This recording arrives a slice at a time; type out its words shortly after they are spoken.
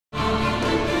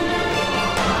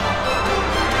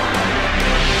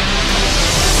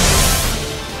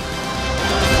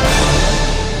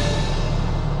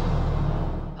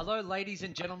ladies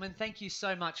and gentlemen, thank you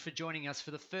so much for joining us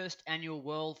for the first annual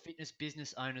World Fitness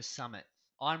Business Owners Summit.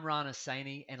 I'm Rana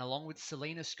Saini, and along with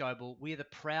Selena Scoble, we are the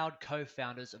proud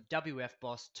co-founders of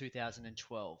WFBOS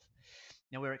 2012.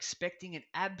 Now, we're expecting an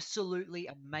absolutely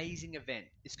amazing event.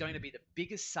 It's going to be the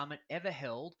biggest summit ever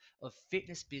held of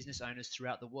fitness business owners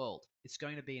throughout the world. It's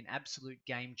going to be an absolute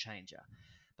game changer.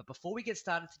 But before we get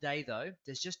started today, though,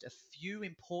 there's just a few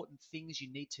important things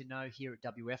you need to know here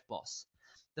at WFBOS.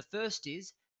 The first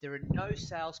is there are no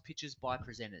sales pitches by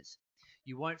presenters.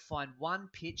 You won't find one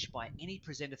pitch by any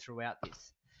presenter throughout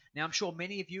this. Now, I'm sure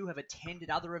many of you have attended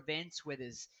other events where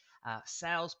there's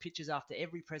sales pitches after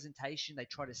every presentation. They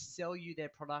try to sell you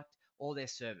their product or their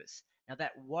service. Now,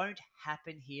 that won't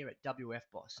happen here at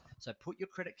WFBOS, so put your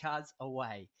credit cards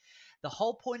away. The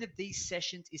whole point of these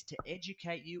sessions is to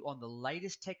educate you on the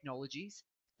latest technologies,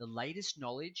 the latest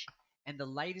knowledge, and the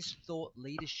latest thought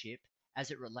leadership as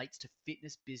it relates to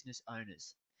fitness business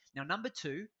owners. Now, number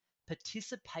two,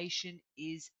 participation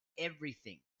is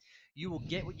everything. You will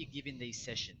get what you give in these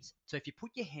sessions. So if you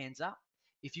put your hands up,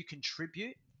 if you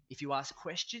contribute, if you ask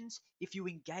questions, if you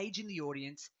engage in the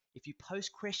audience, if you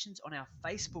post questions on our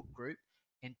Facebook group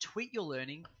and tweet your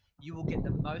learning, you will get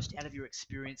the most out of your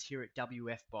experience here at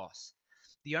WFBOS.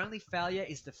 The only failure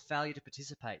is the failure to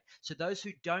participate. So those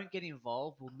who don't get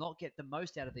involved will not get the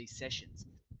most out of these sessions.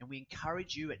 And we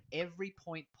encourage you at every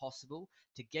point possible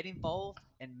to get involved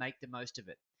and make the most of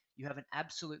it. You have an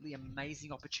absolutely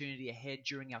amazing opportunity ahead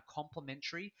during our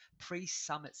complimentary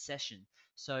pre-summit session.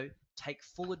 So take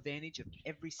full advantage of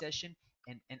every session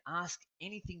and ask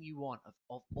anything you want of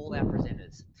all our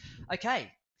presenters.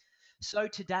 Okay, so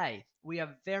today we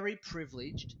are very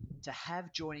privileged to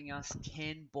have joining us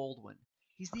Ken Baldwin.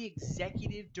 He's the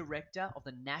Executive Director of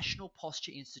the National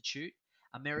Posture Institute,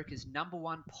 America's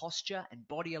 #1 posture and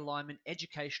body alignment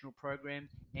educational program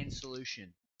and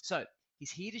solution. So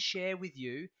he's here to share with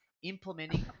you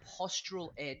implementing a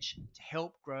postural edge to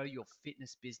help grow your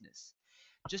fitness business.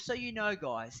 Just so you know,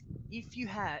 guys,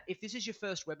 if this is your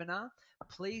first webinar,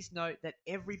 please note that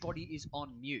everybody is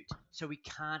on mute, so we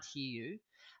can't hear you.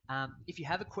 If you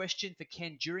have a question for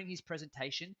Ken during his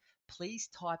presentation, please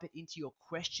type it into your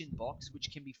question box,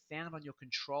 which can be found on your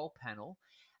control panel,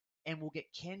 and we'll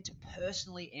get Ken to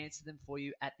personally answer them for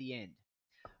you at the end.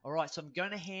 All right, so I'm going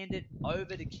to hand it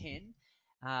over to Ken.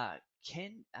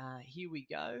 Ken, here we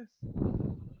go.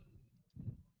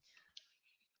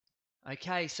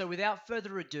 Okay, so without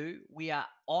further ado, we are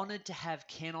honored to have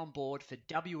Ken on board for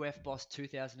WFBOS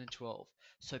 2012.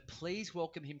 So please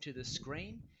welcome him to the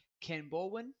screen. Ken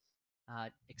Baldwin,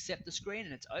 accept the screen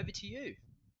and it's over to you.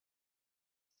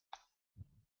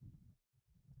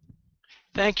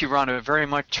 Thank you, Rhonda, very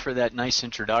much for that nice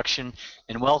introduction,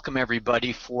 and welcome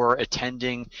everybody for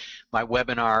attending my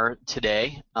webinar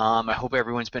today. I hope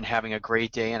everyone's been having a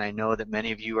great day, and I know that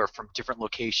many of you are from different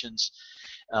locations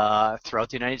throughout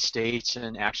the United States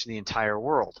and actually the entire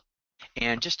world.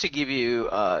 And just to give you,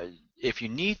 if you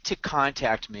need to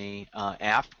contact me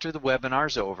after the webinar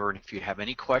is over, and if you have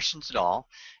any questions at all,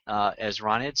 as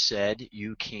Ron had said,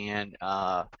 you can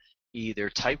either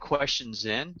type questions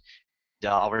in.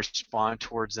 I'll respond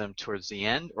towards them towards the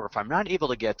end, or if I'm not able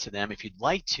to get to them, if you'd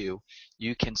like to,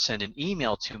 you can send an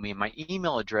email to me. My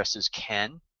email address is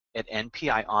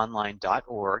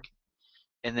ken@npionline.org,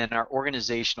 and then our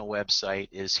organizational website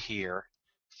is here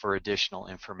for additional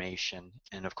information.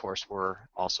 And of course, we're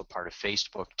also part of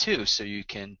Facebook too, so you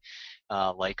can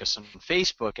like us on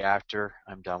Facebook after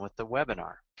I'm done with the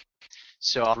webinar.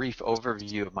 So a brief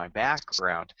overview of my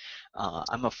background.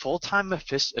 I'm a full-time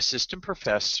assistant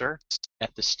professor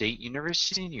at the State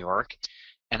University of New York,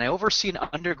 and I oversee an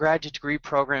undergraduate degree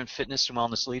program in fitness and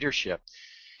wellness leadership.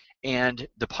 And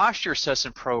the posture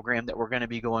assessment program that we're going to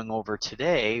be going over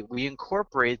today, we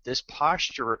incorporate this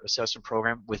posture assessment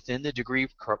program within the degree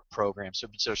program. So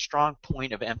it's a strong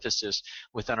point of emphasis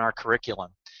within our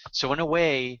curriculum. So in a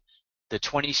way, the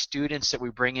 20 students that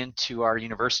we bring into our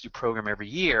university program every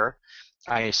year,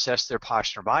 I assess their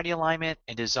posture and body alignment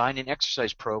and design an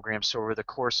exercise program. So over the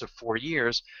course of 4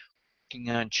 years, working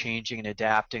on changing and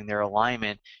adapting their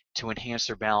alignment to enhance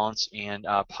their balance and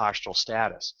postural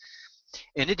status.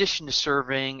 In addition to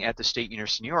serving at the State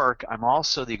University of New York, I'm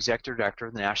also the Executive Director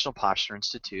of the National Posture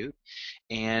Institute,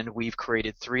 and we've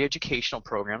created 3 educational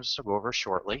programs I'll go over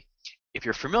shortly. If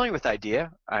you're familiar with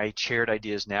IDEA, I chaired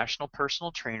IDEA's National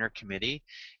Personal Trainer Committee,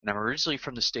 and I'm originally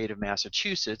from the state of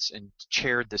Massachusetts and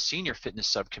chaired the Senior Fitness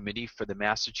Subcommittee for the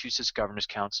Massachusetts Governor's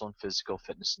Council on Physical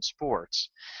Fitness and Sports.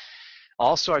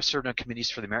 Also, I've served on committees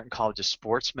for the American College of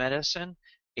Sports Medicine,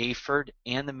 AFERD,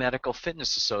 and the Medical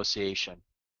Fitness Association.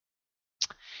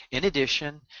 In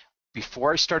addition,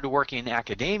 Before I started working in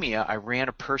academia, I ran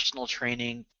a personal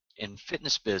training and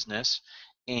fitness business.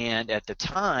 And at the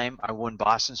time, I won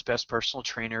Boston's Best Personal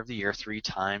Trainer of the Year 3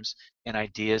 times and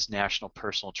IDEA's National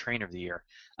Personal Trainer of the Year.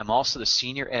 I'm also the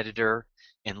senior editor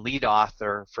and lead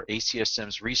author for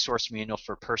ACSM's Resource Manual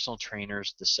for Personal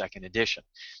Trainers, the second edition.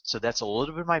 So that's a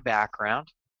little bit of my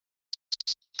background.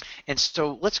 And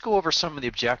so let's go over some of the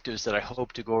objectives that I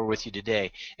hope to go over with you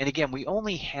today. And again, we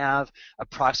only have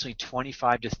approximately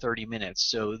 25 to 30 minutes.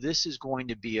 So this is going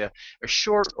to be a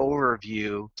short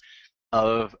overview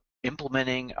of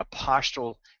implementing a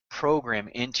postural program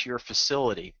into your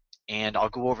facility. And I'll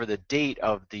go over the date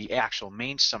of the actual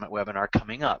main summit webinar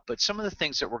coming up. But some of the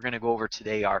things that we're going to go over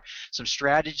today are some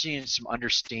strategy and some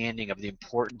understanding of the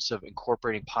importance of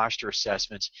incorporating posture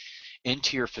assessments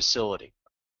into your facility.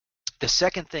 The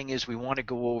second thing is we want to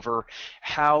go over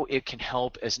how it can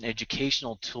help as an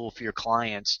educational tool for your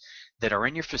clients that are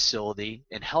in your facility,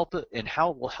 and how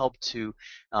it will help to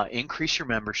increase your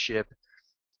membership,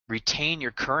 retain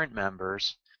your current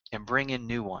members, and bring in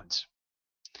new ones.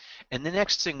 And the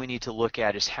next thing we need to look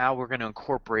at is how we're going to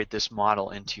incorporate this model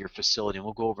into your facility. And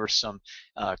we'll go over some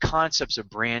concepts of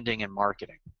branding and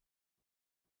marketing.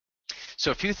 So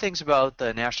a few things about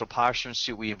the National Posture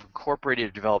Institute. We've incorporated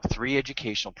and developed 3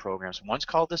 educational programs. One's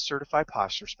called the Certified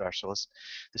Posture Specialist.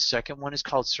 The second one is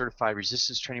called Certified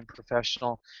Resistance Training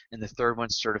Professional. And the third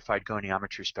one's Certified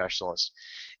Goniometry Specialist.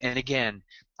 And again,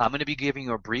 I'm going to be giving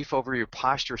you a brief overview of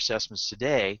posture assessments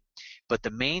today, but the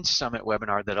main summit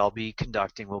webinar that I'll be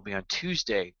conducting will be on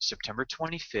Tuesday, September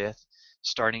 25th,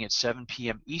 starting at 7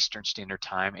 p.m. Eastern Standard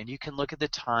Time, and you can look at the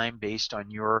time based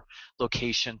on your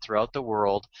location throughout the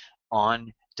world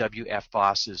on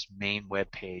WFBOS's main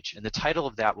webpage. And the title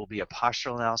of that will be a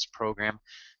Postural Analysis Program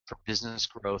for Business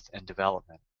Growth and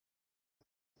Development.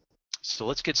 So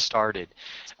let's get started.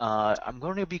 I'm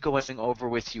going to be going over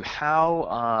with you how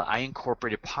I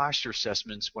incorporated posture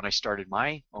assessments when I started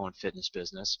my own fitness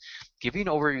business, giving an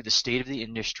overview of the state of the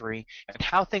industry and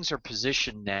how things are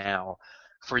positioned now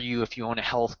for you if you own a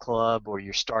health club or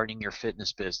you're starting your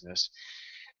fitness business.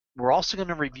 We're also going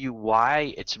to review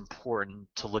why it's important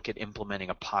to look at implementing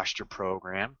a posture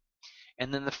program.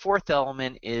 And then the fourth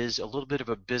element is a little bit of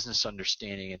a business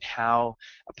understanding and how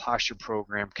a posture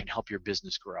program can help your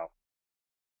business grow.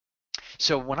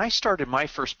 So when I started my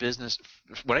first business,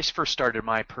 when I first started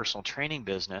my personal training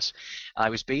business, I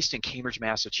was based in Cambridge,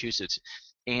 Massachusetts.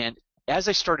 And as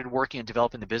I started working and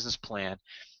developing the business plan,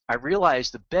 I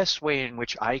realized the best way in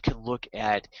which I could look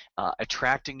at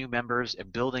attracting new members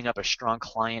and building up a strong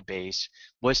client base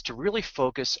was to really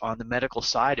focus on the medical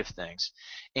side of things.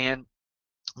 And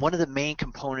one of the main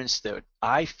components that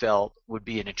I felt would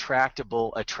be an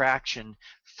attraction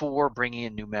for bringing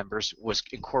in new members was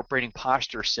incorporating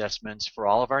posture assessments for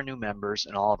all of our new members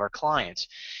and all of our clients.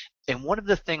 And one of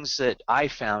the things that I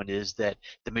found is that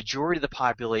the majority of the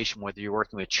population, whether you're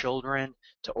working with children,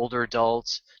 to older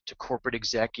adults, to corporate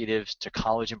executives, to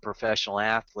college and professional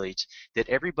athletes, that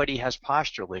everybody has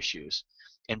postural issues.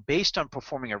 And based on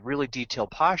performing a really detailed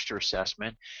posture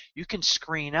assessment, you can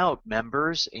screen out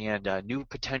members and new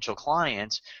potential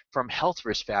clients from health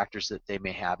risk factors that they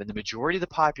may have. And the majority of the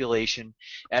population,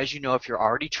 as you know, if you're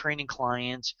already training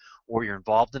clients or you're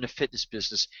involved in a fitness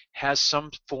business, has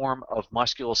some form of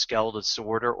musculoskeletal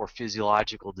disorder or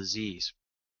physiological disease.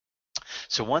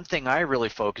 So one thing I really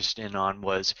focused in on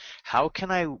was how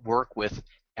can I work with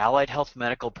allied health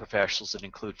medical professionals that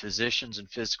include physicians and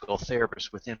physical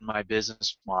therapists within my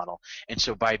business model. And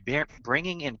so by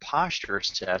bringing in posture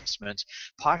assessments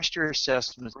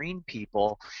screen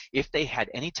people if they had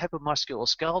any type of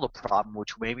musculoskeletal problem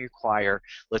which may require,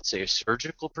 let's say, a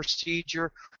surgical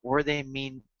procedure, or they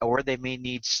may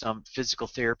need some physical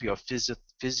therapy or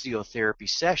physiotherapy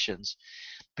sessions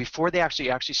before they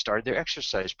actually started their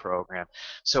exercise program.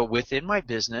 So within my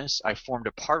business, I formed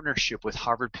a partnership with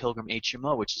Harvard Pilgrim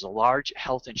HMO, which is a large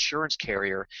health insurance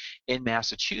carrier in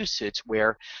Massachusetts,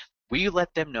 where we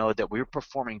let them know that we were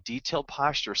performing detailed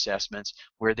posture assessments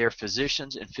where their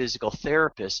physicians and physical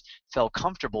therapists felt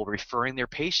comfortable referring their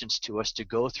patients to us to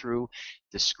go through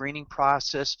the screening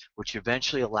process, which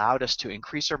eventually allowed us to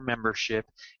increase our membership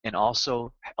and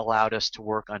also allowed us to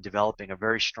work on developing a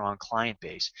very strong client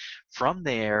base. From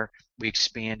there, we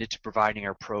expanded to providing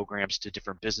our programs to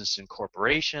different businesses and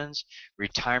corporations,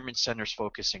 retirement centers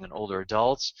focusing on older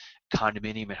adults,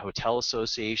 condominium and hotel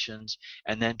associations,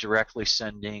 and then directly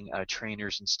sending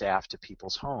trainers and staff to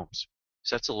people's homes.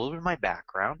 So that's a little bit of my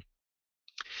background.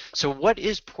 So what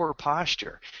is poor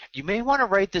posture? You may want to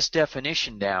write this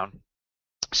definition down.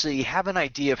 So you have an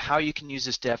idea of how you can use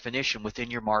this definition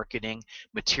within your marketing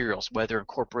materials, whether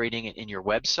incorporating it in your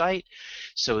website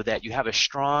so that you have a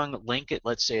strong link,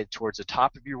 let's say towards the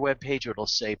top of your web page, or it'll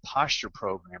say posture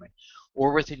programming,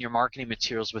 or within your marketing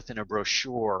materials within a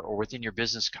brochure or within your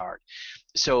business card.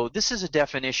 So this is a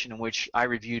definition in which I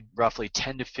reviewed roughly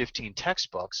 10 to 15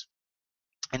 textbooks.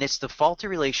 And it's the faulty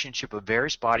relationship of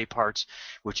various body parts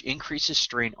which increases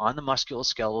strain on the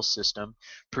musculoskeletal system,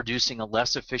 producing a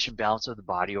less efficient balance of the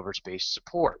body over space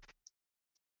support.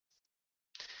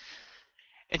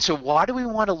 And so why do we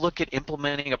want to look at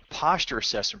implementing a posture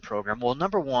assessment program? Well,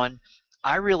 number one,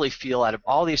 I really feel out of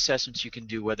all the assessments you can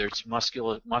do, whether it's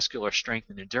muscular strength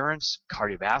and endurance,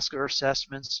 cardiovascular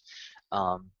assessments,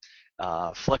 um,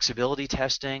 flexibility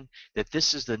testing, that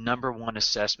this is the number one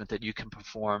assessment that you can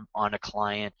perform on a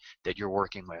client that you're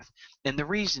working with. And the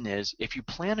reason is, if you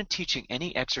plan on teaching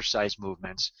any exercise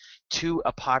movements to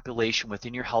a population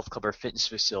within your health club or fitness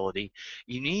facility,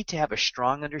 you need to have a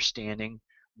strong understanding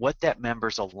what that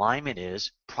member's alignment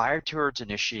is prior to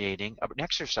initiating an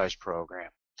exercise program.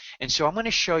 And so I'm going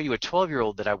to show you a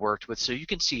 12-year-old that I worked with so you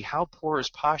can see how poor his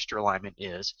posture alignment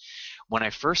is when I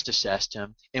first assessed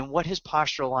him and what his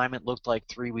posture alignment looked like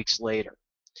 3 weeks later.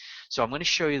 So I'm going to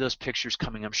show you those pictures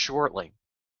coming up shortly.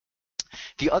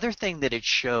 The other thing that it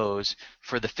shows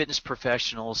for the fitness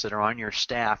professionals that are on your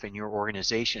staff and your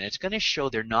organization, it's going to show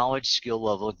their knowledge, skill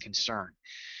level, and concern.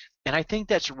 And I think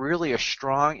that's really a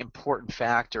strong, important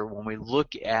factor when we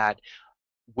look at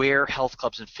where health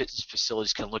clubs and fitness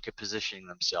facilities can look at positioning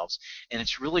themselves. And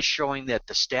it's really showing that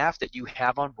the staff that you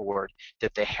have on board,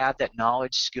 that they have that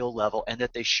knowledge, skill level, and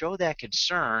that they show that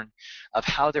concern of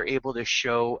how they're able to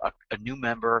show a new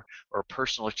member or a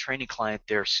personal training client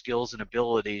their skills and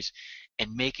abilities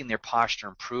and making their posture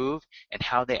improve, and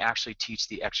how they actually teach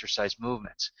the exercise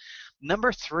movements.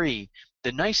 Number three,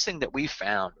 the nice thing that we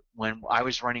found when I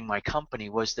was running my company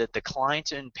was that the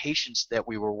clients and patients that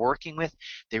we were working with,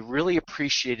 they really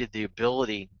appreciated the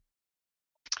ability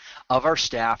of our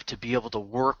staff to be able to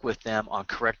work with them on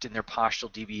correcting their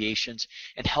postural deviations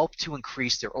and help to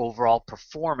increase their overall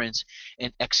performance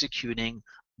in executing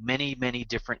many, many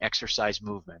different exercise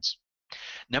movements.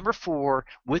 Number four,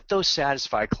 with those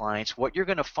satisfied clients, what you're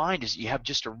going to find is you have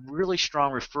just a really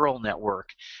strong referral network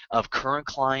of current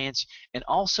clients, and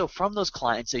also from those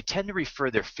clients, they tend to refer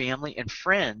their family and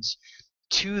friends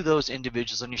to those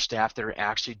individuals on your staff that are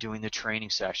actually doing the training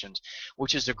sessions,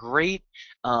 which is a great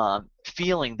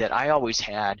feeling that I always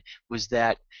had, was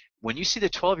that when you see the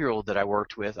 12-year-old that I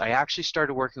worked with, I actually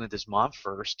started working with his mom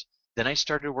first, then I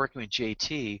started working with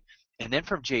JT, and then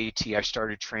from JT I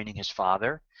started training his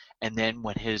father, and then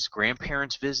when his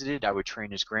grandparents visited, I would train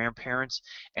his grandparents,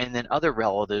 and then other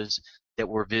relatives that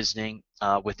were visiting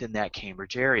within that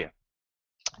Cambridge area.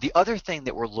 The other thing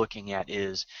that we're looking at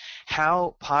is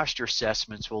how posture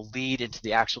assessments will lead into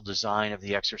the actual design of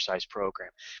the exercise program.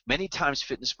 Many times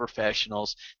fitness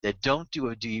professionals that don't do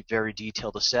a very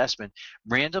detailed assessment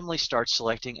randomly start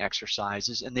selecting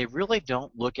exercises, and they really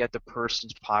don't look at the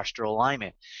person's postural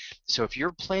alignment. So if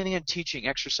you're planning on teaching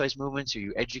exercise movements, or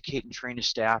you educate and train a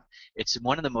staff, it's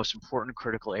one of the most important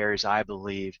critical areas, I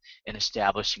believe, in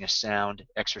establishing a sound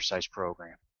exercise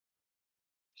program.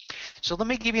 So let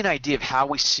me give you an idea of how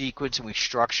we sequence and we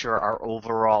structure our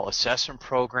overall assessment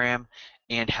program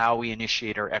and how we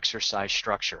initiate our exercise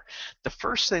structure. The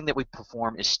first thing that we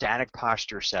perform is static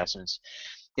posture assessments.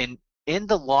 In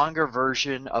the longer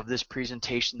version of this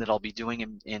presentation that I'll be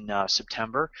doing in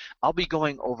September, I'll be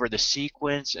going over the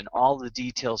sequence and all the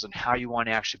details on how you want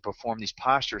to actually perform these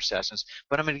posture assessments,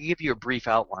 but I'm going to give you a brief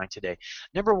outline today.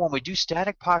 Number one, we do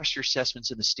static posture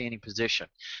assessments in the standing position.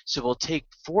 So we'll take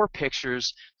 4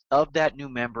 pictures of that new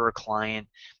member or client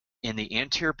in the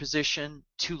anterior position,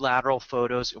 2 lateral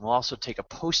photos, and we'll also take a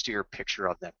posterior picture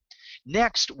of them.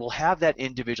 Next, we'll have that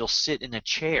individual sit in a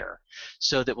chair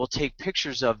so that we'll take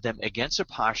pictures of them against a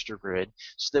posture grid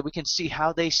so that we can see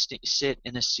how they sit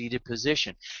in a seated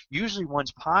position. Usually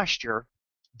one's posture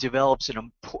develops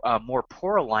in a more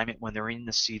poor alignment when they're in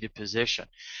the seated position.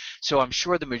 So I'm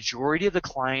sure the majority of the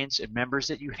clients and members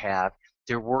that you have,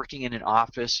 they're working in an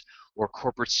office or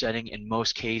corporate setting in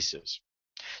most cases.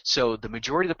 So the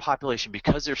majority of the population,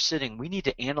 because they're sitting, we need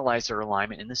to analyze their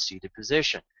alignment in the seated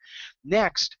position.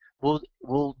 Next,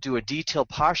 we'll do a detailed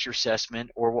posture assessment,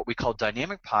 or what we call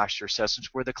dynamic posture assessments,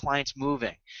 where the client's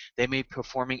moving. They may be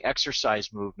performing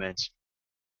exercise movements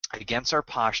against our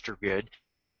posture grid,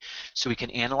 so we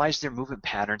can analyze their movement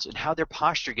patterns and how their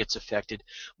posture gets affected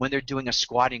when they're doing a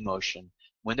squatting motion,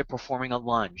 when they're performing a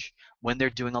lunge, when they're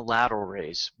doing a lateral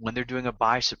raise, when they're doing a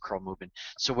bicep curl movement.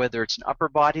 So whether it's an upper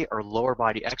body or lower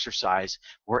body exercise,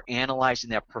 we're analyzing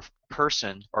that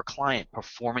person or client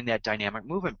performing that dynamic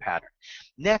movement pattern.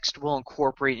 Next, we'll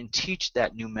incorporate and teach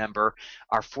that new member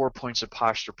our 4 points of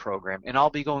posture program, and I'll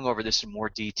be going over this in more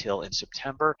detail in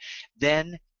September.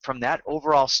 Then from that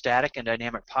overall static and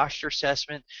dynamic posture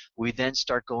assessment, we then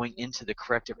start going into the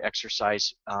corrective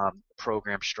exercise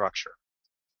program structure.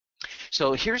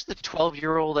 So here's the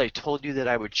 12-year-old I told you that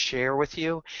I would share with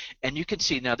you. And you can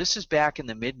see now this is back in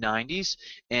the mid-90s.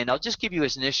 And I'll just give you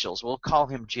his initials. We'll call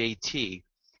him JT.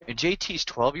 And JT's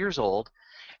 12 years old.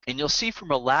 And you'll see from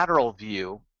a lateral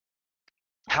view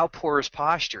how poor his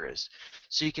posture is.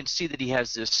 So you can see that he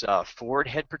has this forward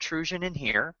head protrusion in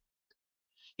here.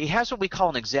 He has what we call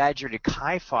an exaggerated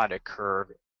kyphotic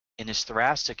curve in his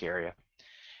thoracic area.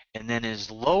 And then his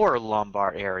lower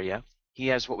lumbar area, he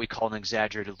has what we call an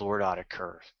exaggerated lordotic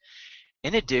curve.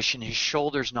 In addition, his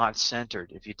shoulder's not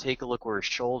centered. If you take a look where his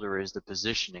shoulder is, the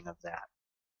positioning of that.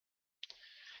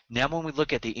 Now when we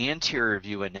look at the anterior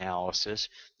view analysis,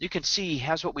 you can see he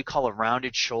has what we call a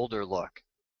rounded shoulder look.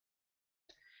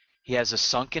 He has a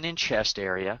sunken in chest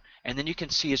area, and then you can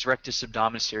see his rectus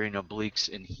abdominis area and obliques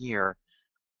in here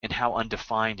and how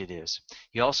undefined it is.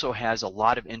 He also has a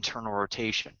lot of internal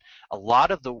rotation. A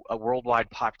lot of the worldwide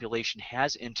population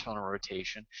has internal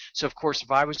rotation. So of course,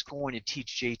 if I was going to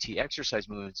teach JT exercise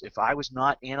movements, if I was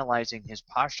not analyzing his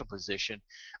postural position,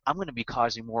 I'm going to be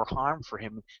causing more harm for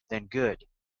him than good.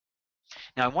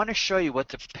 Now I want to show you what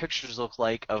the pictures look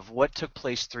like of what took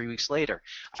place 3 weeks later.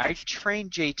 I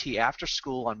trained JT after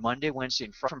school on Monday, Wednesday,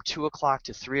 and Friday from 2 o'clock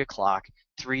to 3 o'clock,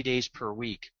 3 days per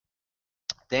week.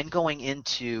 Then going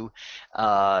into,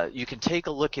 you can take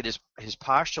a look at his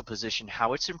postural position,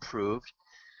 how it's improved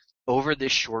over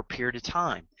this short period of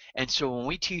time. And so when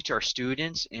we teach our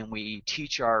students and we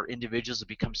teach our individuals to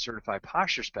become certified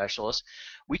posture specialists,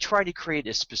 we try to create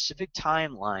a specific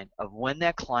timeline of when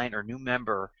that client or new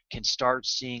member can start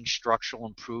seeing structural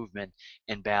improvement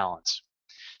and balance.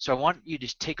 So I want you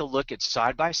to take a look at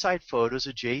side-by-side photos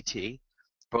of JT,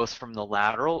 both from the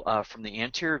lateral, from the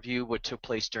anterior view, what took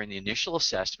place during the initial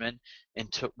assessment,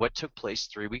 and what took place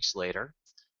 3 weeks later.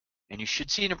 And you should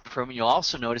see an improvement. You'll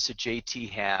also notice that JT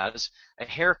has a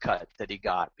haircut that he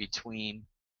got between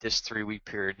this 3-week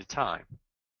period of time.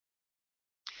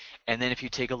 And then if you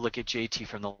take a look at JT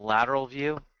from the lateral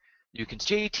view, you can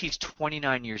see JT's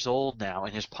 29 years old now,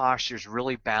 and his posture is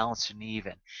really balanced and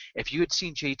even. If you had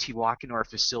seen JT walk into our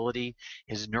facility,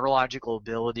 his neurological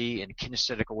ability and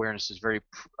kinesthetic awareness is very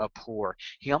poor.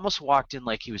 He almost walked in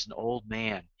like he was an old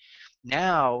man.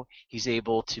 Now he's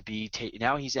able to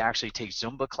now he's actually takes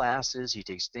Zumba classes, he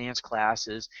takes dance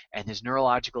classes, and his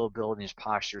neurological ability and his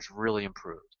posture is really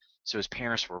improved. So his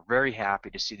parents were very happy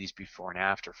to see these before and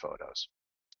after photos.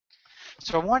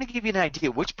 So I want to give you an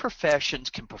idea which professions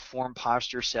can perform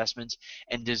posture assessments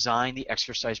and design the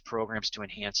exercise programs to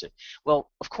enhance it.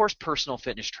 Well, of course, personal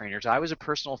fitness trainers. I was a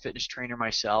personal fitness trainer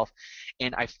myself,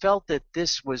 and I felt that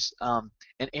this was an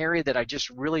area that I just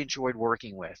really enjoyed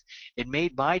working with. It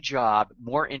made my job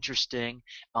more interesting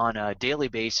on a daily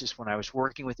basis when I was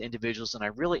working with individuals, and I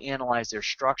really analyzed their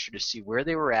structure to see where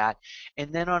they were at,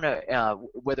 and then on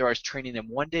whether I was training them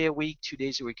 1 day a week, 2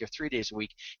 days a week, or 3 days a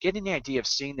week, getting the idea of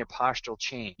seeing their postural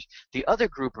change. The other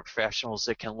group of professionals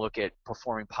that can look at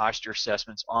performing posture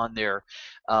assessments on their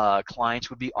clients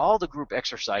would be all the group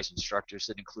exercise instructors.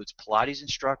 That includes Pilates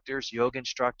instructors, yoga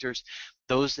instructors,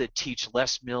 those that teach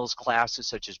Les Mills classes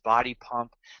such as body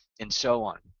pump, and so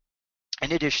on.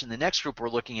 In addition, the next group we're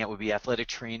looking at would be athletic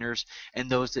trainers and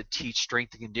those that teach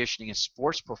strength and conditioning and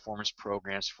sports performance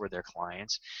programs for their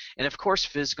clients. And of course,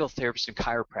 physical therapists and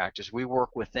chiropractors. We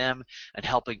work with them and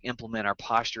helping implement our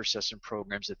posture assessment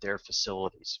programs at their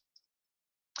facilities.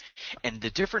 And the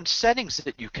different settings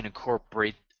that you can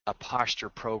incorporate a posture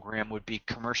program would be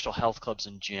commercial health clubs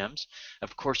and gyms.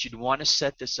 Of course, you'd want to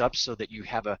set this up so that you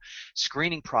have a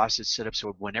screening process set up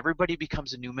so when everybody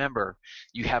becomes a new member,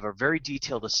 you have a very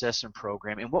detailed assessment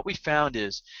program. And what we found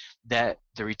is that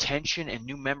the retention and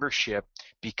new membership,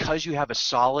 because you have a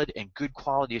solid and good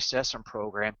quality assessment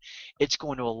program, it's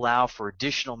going to allow for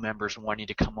additional members wanting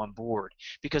to come on board.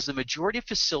 Because the majority of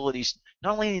facilities,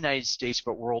 not only in the United States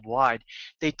but worldwide,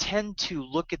 they tend to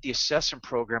look at the assessment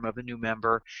program of a new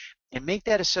member and make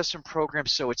that assessment program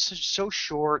so it's so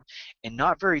short and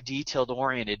not very detailed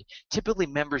oriented. Typically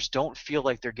members don't feel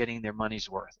like they're getting their money's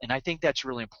worth, and I think that's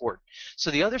really important. So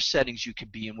the other settings you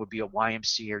could be in would be a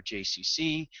YMCA or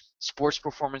JCC, sports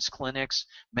performance clinics,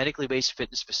 medically based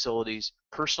fitness facilities,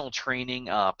 personal training,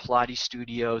 Pilates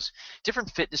studios,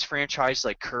 different fitness franchises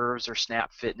like Curves or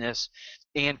Snap Fitness,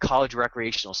 and college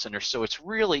recreational centers. So it's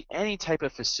really any type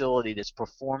of facility that's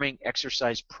performing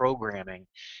exercise programming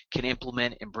can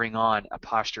implement and bring on a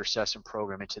posture assessment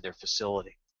program into their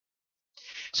facility.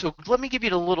 So let me give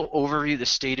you a little overview of the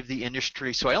state of the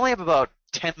industry. So I only have about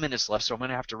 10 minutes left, so I'm going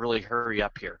to have to really hurry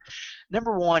up here.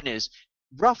 Number one is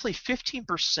roughly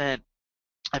 15%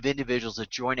 of individuals that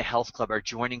join a health club are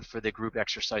joining for the group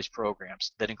exercise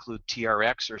programs that include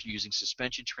TRX or using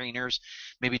suspension trainers,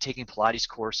 maybe taking Pilates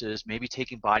courses, maybe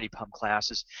taking body pump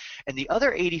classes. And the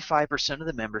other 85% of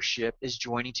the membership is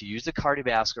joining to use the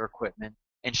cardiovascular equipment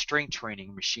and strength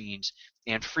training machines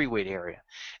and free weight area.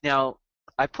 Now,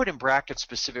 I put in brackets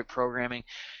specific programming,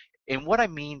 and what I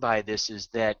mean by this is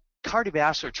that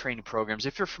cardiovascular training programs,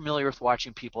 if you're familiar with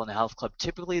watching people in the health club,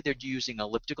 typically they're using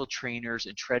elliptical trainers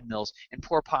and treadmills and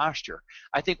poor posture.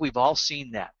 I think we've all seen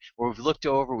that, where we've looked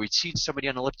over, we've seen somebody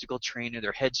on an elliptical trainer,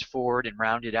 their heads forward and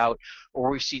rounded out,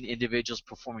 or we've seen individuals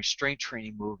performing strength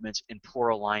training movements in poor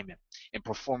alignment and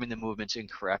performing the movements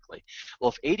incorrectly.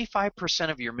 Well, if 85%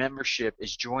 of your membership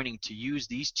is joining to use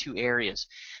these two areas,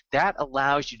 that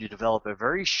allows you to develop a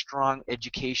very strong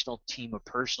educational team of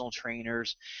personal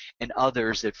trainers and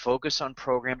others that focus on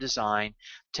program design,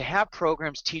 to have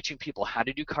programs teaching people how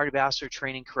to do cardiovascular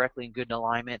training correctly and good in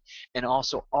alignment, and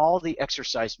also all the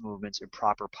exercise movements in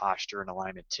proper posture and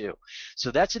alignment too. So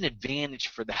that's an advantage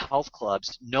for the health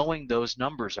clubs knowing those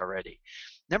numbers already.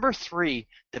 Number three,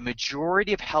 the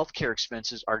majority of healthcare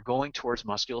expenses are going towards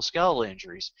musculoskeletal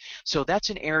injuries. So that's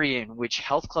an area in which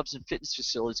health clubs and fitness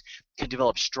facilities can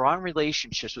develop strong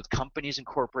relationships with companies and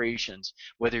corporations,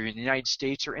 whether in the United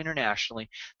States or internationally,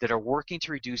 that are working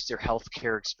to reduce their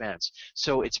healthcare expense.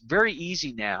 So it's very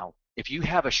easy now, if you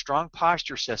have a strong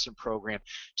posture assessment program,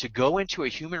 to go into a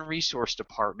human resource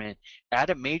department at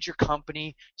a major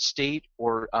company, state,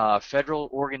 or federal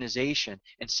organization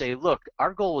and say, look,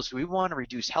 our goal is we want to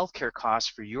reduce healthcare costs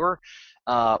for your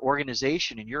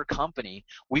organization and your company.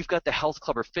 We've got the health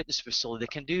club or fitness facility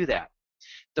that can do that.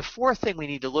 The fourth thing we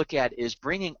need to look at is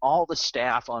bringing all the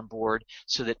staff on board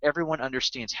so that everyone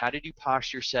understands how to do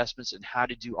posture assessments and how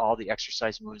to do all the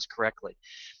exercise movements correctly.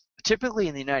 Typically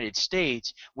in the United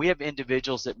States, we have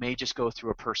individuals that may just go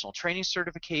through a personal training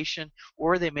certification,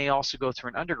 or they may also go through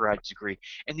an undergraduate degree.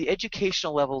 And the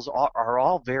educational levels are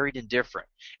all varied and different.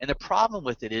 And the problem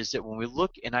with it is that when we look,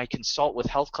 and I consult with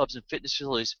health clubs and fitness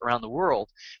facilities around the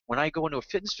world, when I go into a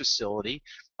fitness facility,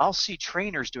 I'll see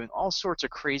trainers doing all sorts of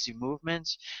crazy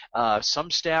movements.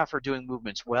 Some staff are doing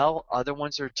movements well, other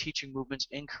ones are teaching movements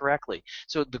incorrectly.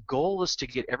 So the goal is to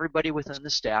get everybody within the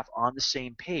staff on the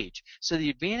same page. So the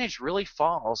advantage really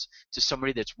falls to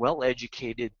somebody that's well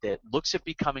educated, that looks at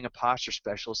becoming a posture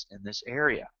specialist in this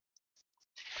area.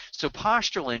 So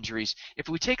postural injuries, if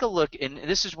we take a look, and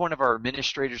this is one of our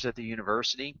administrators at the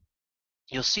university,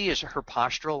 you'll see is her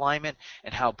postural alignment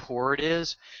and how poor it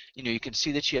is. You can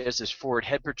see that she has this forward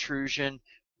head protrusion,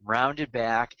 rounded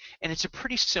back, and it's a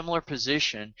pretty similar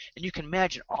position, and you can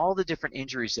imagine all the different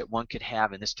injuries that one could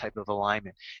have in this type of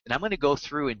alignment. And I'm going to go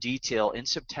through in detail in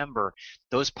September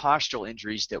those postural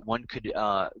injuries that one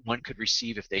could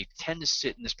receive if they tend to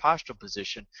sit in this postural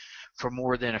position for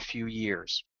more than a few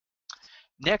years.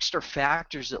 Next are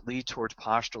factors that lead towards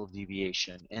postural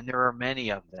deviation, and there are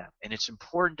many of them, and it's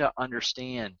important to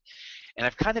understand. And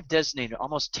I've kind of designated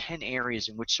almost 10 areas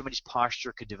in which somebody's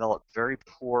posture could develop very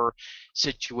poor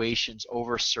situations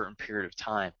over a certain period of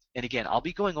time. And again, I'll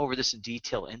be going over this in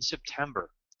detail in September.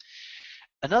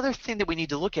 Another thing that we need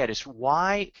to look at is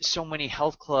why so many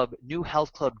new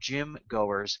health club gym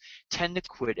goers tend to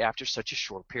quit after such a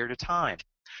short period of time.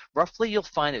 Roughly, you'll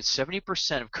find that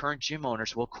 70% of current gym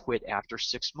owners will quit after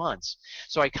 6 months.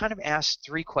 So I kind of asked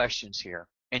 3 questions here,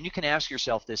 and you can ask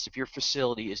yourself this if your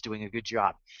facility is doing a good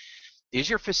job. Is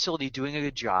your facility doing a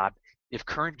good job if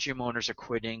current gym owners are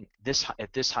quitting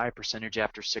at this high percentage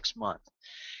after 6 months?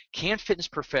 Can fitness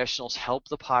professionals help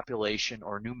the population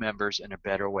or new members in a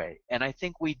better way? And I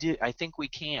think we do. I think we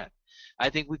can. I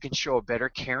think we can show a better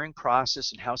caring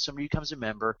process in how somebody becomes a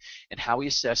member and how we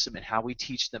assess them and how we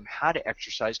teach them how to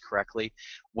exercise correctly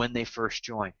when they first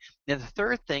join. Now, the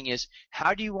third thing is,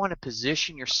 how do you want to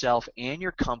position yourself and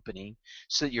your company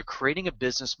so that you're creating a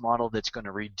business model that's going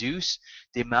to reduce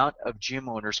the amount of gym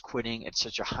owners quitting at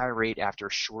such a high rate after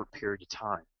a short period of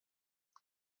time?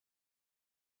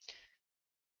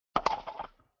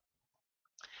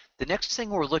 The next thing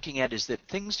we're looking at is that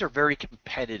things are very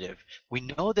competitive. We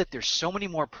know that there's so many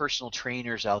more personal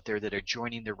trainers out there that are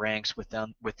joining the ranks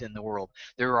within the world.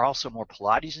 There are also more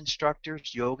Pilates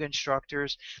instructors, yoga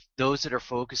instructors, those that are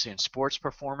focusing on sports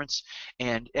performance.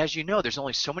 And as you know, there's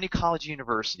only so many college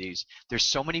universities. There's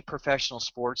so many professional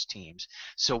sports teams.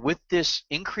 So with this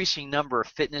increasing number of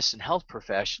fitness and health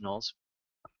professionals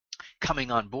coming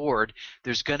on board,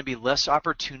 there's going to be less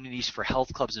opportunities for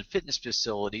health clubs and fitness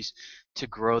facilities to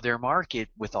grow their market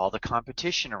with all the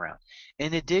competition around.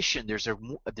 In addition, there's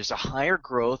a higher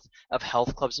growth of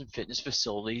health clubs and fitness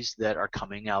facilities that are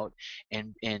coming out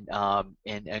and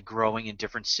growing in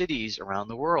different cities around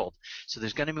the world. So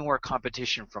there's going to be more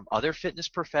competition from other fitness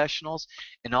professionals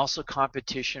and also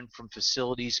competition from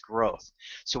facilities growth.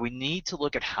 So we need to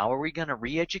look at how are we going to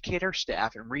re-educate our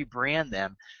staff and rebrand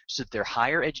them so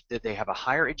that they have a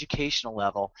higher educational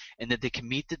level and that they can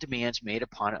meet the demands made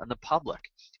upon it on the public.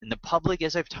 And the public,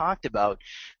 as I've talked about,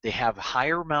 they have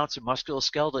higher amounts of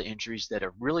musculoskeletal injuries that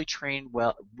a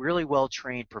really well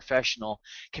trained professional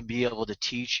can be able to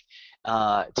teach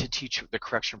the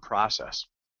correction process.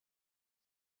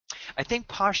 I think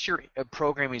posture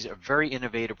programming is a very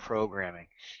innovative programming,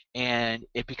 and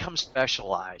it becomes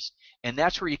specialized. And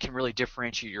that's where you can really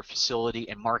differentiate your facility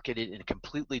and market it in a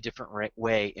completely different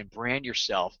way and brand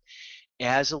yourself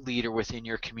as a leader within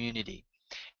your community.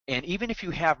 And even if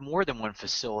you have more than one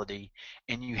facility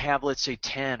and you have, let's say,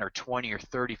 10 or 20 or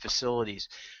 30 facilities,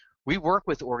 we work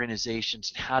with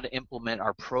organizations on how to implement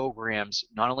our programs,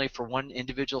 not only for one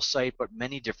individual site, but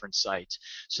many different sites.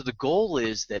 So the goal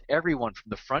is that everyone from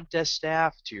the front desk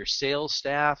staff to your sales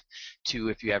staff to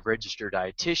if you have registered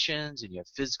dietitians and you have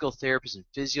physical therapists and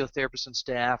physiotherapists on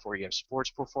staff, or you have sports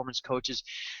performance coaches,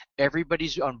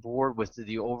 everybody's on board with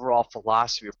the overall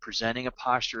philosophy of presenting a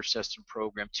posture assessment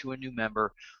program to a new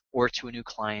member or to a new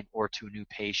client or to a new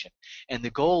patient. And the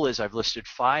goal is, I've listed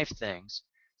 5 things.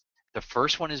 The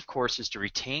first one, is, of course, is to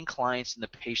retain clients and the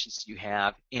patients that you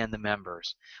have and the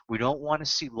members. We don't want to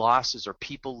see losses or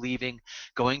people leaving,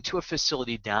 going to a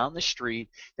facility down the street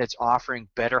that's offering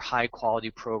better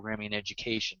high-quality programming and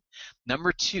education.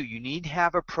 Number 2, you need to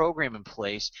have a program in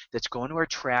place that's going to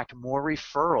attract more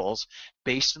referrals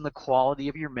based on the quality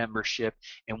of your membership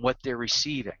and what they're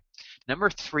receiving. Number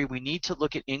 3, we need to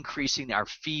look at increasing our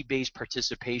fee-based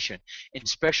participation in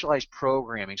specialized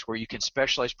programmings, where you can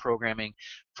specialize programming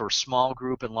for small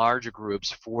group and larger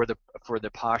groups for the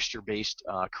posture-based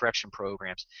correction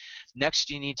programs. Next,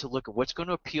 you need to look at what's going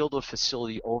to appeal to a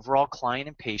facility overall client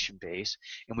and patient base,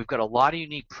 and we've got a lot of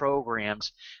unique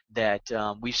programs that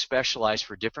we've specialized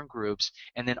for different groups.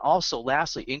 And then also,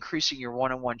 lastly, increasing your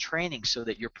one-on-one training so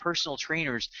that your personal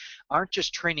trainers aren't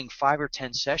just training 5 or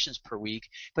 10 sessions per week,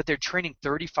 but they're training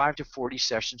 35 to 40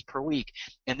 sessions per week.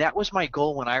 And that was my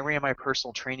goal when I ran my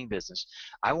personal training business.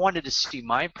 I wanted to see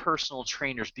my personal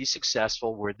trainers be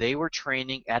successful where they were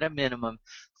training at a minimum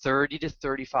 30 to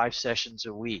 35 sessions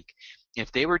a week. If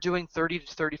they were doing 30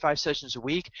 to 35 sessions a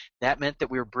week, that meant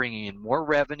that we were bringing in more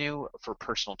revenue for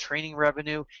personal training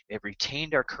revenue. It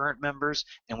retained our current members,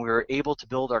 and we were able to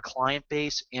build our client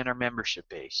base and our membership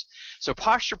base. So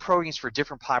posture programming is for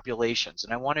different populations,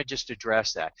 and I want to just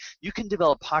address that. You can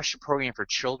develop posture programming for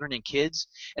children and kids.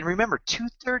 And remember,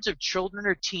 2/3 of children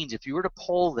or teens, if you were to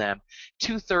poll them,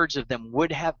 2/3 of them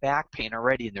would have back pain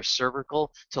already in their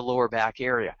cervical to lower back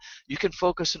area. You can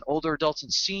focus on older adults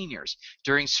and seniors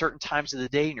during certain times of the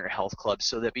day in your health club,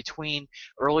 so that between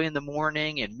early in the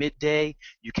morning and midday,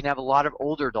 you can have a lot of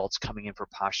older adults coming in for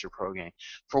posture programming.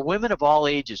 For women of all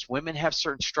ages, women have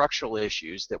certain structural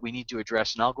issues that we need to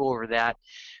address, and I'll go over that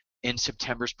in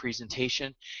September's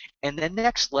presentation. And the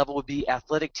next level would be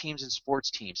athletic teams and sports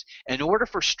teams. In order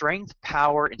for strength,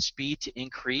 power, and speed to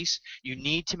increase, you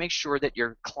need to make sure that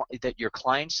your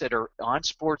clients that are on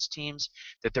sports teams,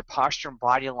 that their posture and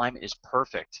body alignment is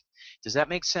perfect. Does that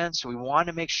make sense? So we want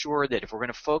to make sure that if we're going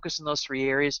to focus in those 3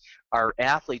 areas, our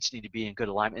athletes need to be in good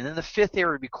alignment. And then the 5th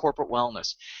area would be corporate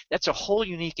wellness. That's a whole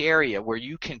unique area where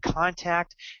you can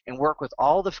contact and work with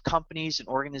all the companies and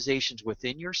organizations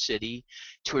within your city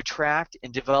to attract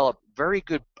and develop very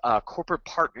good corporate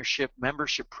partnership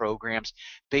membership programs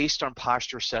based on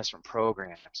posture assessment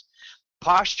programs.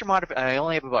 Posture modification, I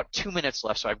only have about 2 minutes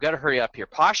left, so I've got to hurry up here.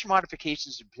 Posture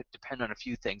modifications depend on a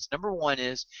few things. Number 1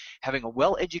 is having a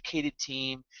well-educated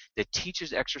team that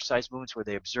teaches exercise movements where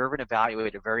they observe and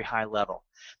evaluate at a very high level.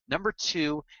 Number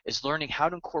 2 is learning how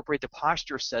to incorporate the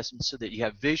posture assessment so that you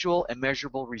have visual and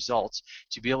measurable results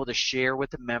to be able to share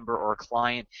with a member or a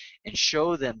client and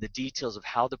show them the details of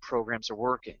how the programs are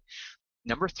working.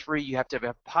 Number 3, you have to have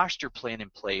a posture plan in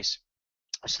place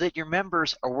so that your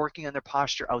members are working on their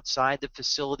posture outside the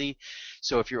facility.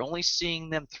 So if you're only seeing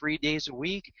them 3 days a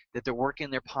week, that they're working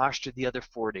on their posture the other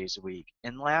 4 days a week.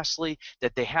 And lastly,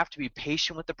 that they have to be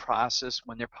patient with the process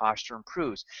when their posture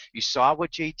improves. You saw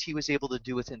what JT was able to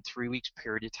do within 3 weeks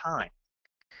period of time.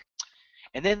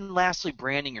 And then lastly,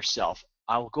 branding yourself.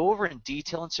 I'll go over in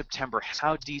detail in September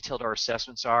how detailed our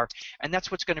assessments are, and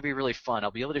that's what's going to be really fun.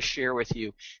 I'll be able to share with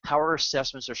you how our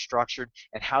assessments are structured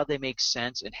and how they make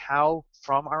sense, and how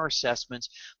from our assessments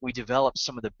we develop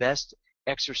some of the best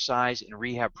exercise and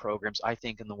rehab programs I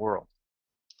think in the world.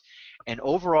 And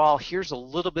overall, here's a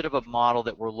little bit of a model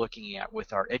that we're looking at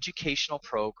with our educational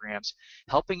programs,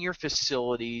 helping your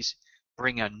facilities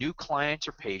bring on new clients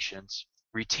or patients,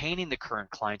 retaining the current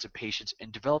clients and patients,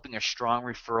 and developing a strong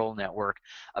referral network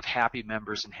of happy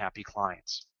members and happy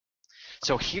clients.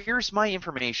 So here's my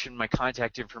information, my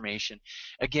contact information.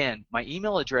 Again, my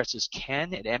email address is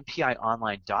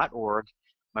ken@npionline.org.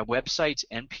 My website's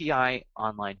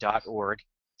npionline.org.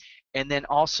 And then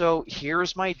also,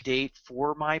 here's my date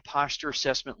for my posture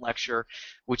assessment lecture,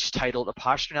 which is titled A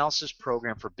Posture Analysis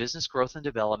Program for Business Growth and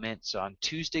Development. It's on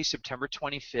Tuesday, September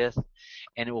 25th,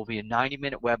 and it will be a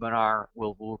 90-minute webinar.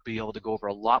 We'll be able to go over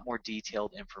a lot more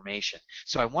detailed information.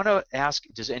 So I want to ask,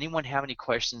 does anyone have any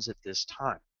questions at this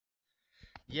time?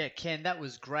 Yeah, Ken, that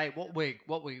was great. What we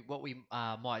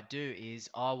might do is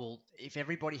I will, if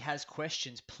everybody has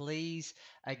questions, please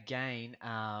again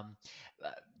uh,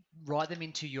 write them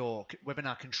into your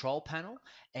webinar control panel,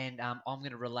 and I'm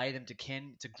going to relay them to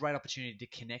Ken. It's a great opportunity to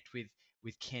connect with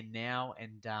Ken now,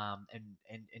 and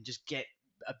just get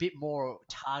a bit more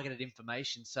targeted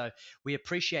information. So we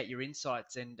appreciate your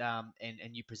insights, and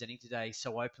you presenting today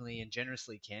so openly and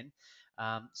generously, Ken.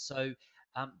 So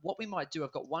what we might do,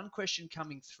 I've got one question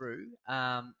coming through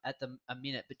at a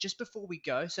minute, but just before we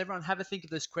go, so everyone have a think of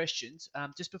those questions.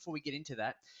 Just before we get into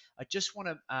that, I just want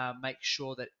to make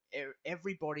sure that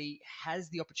everybody has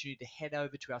the opportunity to head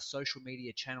over to our social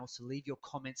media channels to leave your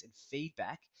comments and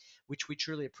feedback, which we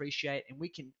truly appreciate. And we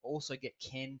can also get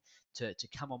Ken to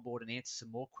come on board and answer some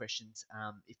more questions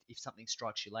if something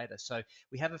strikes you later. So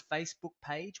we have a Facebook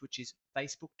page, which is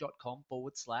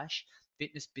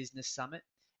facebook.com/Fitness Business Summit,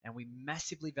 and we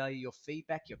massively value your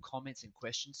feedback, your comments, and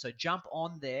questions. So jump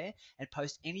on there and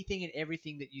post anything and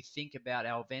everything that you think about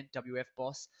our event,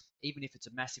 WFBOS, even if it's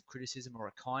a massive criticism or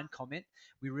a kind comment.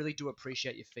 We really do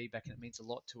appreciate your feedback, and it means a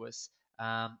lot to us.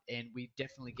 And we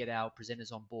definitely get our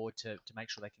presenters on board to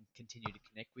make sure they can continue to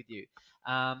connect with you.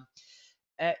 Um,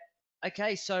 uh,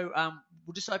 Okay, so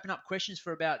we'll just open up questions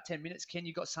for about 10 minutes. Ken,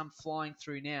 you got some flying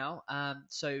through now.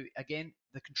 So again,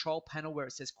 the control panel where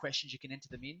it says questions, you can enter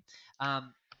them in.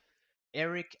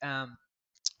 Eric,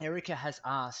 Erica has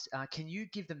asked, can you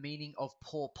give the meaning of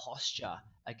poor posture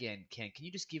again, Ken? Can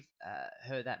you just give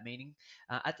her that meaning?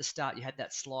 At the start, you had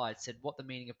that slide said what the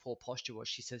meaning of poor posture was.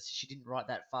 She says she didn't write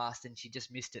that fast and she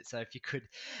just missed it. So if you could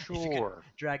Sure.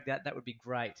 drag that, that would be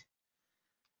great.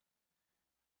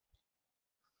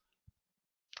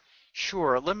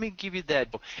 Sure, let me give you that.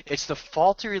 It's the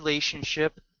faulty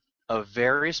relationship of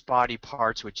various body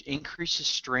parts which increases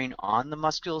strain on the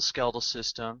musculoskeletal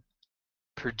system,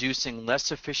 producing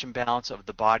less efficient balance of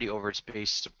the body over its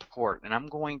base support. And I'm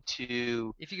going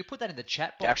to If you could put that in the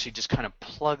chat box, actually just kind of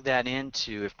plug that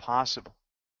into, if possible.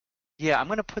 Yeah, I'm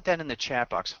going to put that in the chat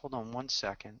box. Hold on one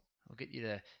second. I'll get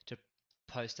you to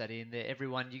post that in there.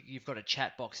 Everyone, you've got a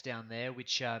chat box down there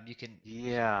which you can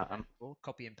Yeah,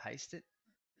 copy and paste it.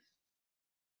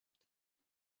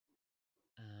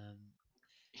 Um,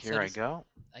 so here I does go.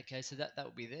 Okay, so that will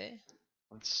be there.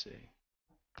 Let's see.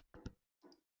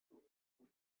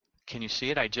 Can you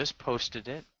see it? I just posted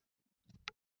it.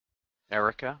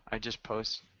 Erica, I just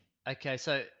posted. Okay,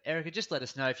 so Erica, just let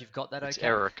us know if you've got that. It's Okay.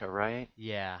 Erica, right?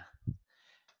 Yeah.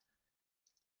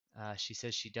 She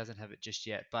says she doesn't have it just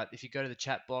yet, but if you go to the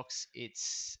chat box,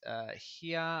 it's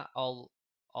here. I'll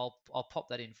pop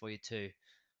that in for you too.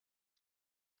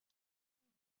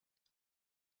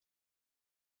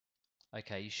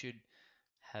 Okay, you should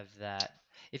have that.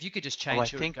 If you could just Oh,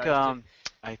 change who it goes to,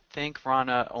 I think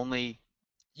Rana only.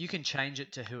 you can change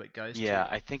it to who it goes to. Yeah,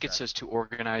 I think it So, says to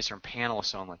organizer and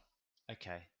panelists only.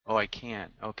 okay. Oh, I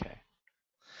can't. Okay.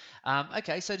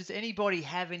 Okay, so does anybody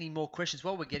have any more questions?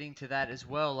 Well, we're getting to that as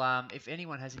well. If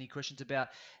anyone has any questions about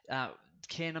uh,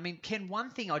 Ken, I mean, Ken, one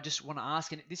thing I just want to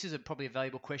ask, and this is probably a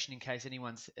valuable question in case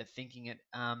anyone's thinking it.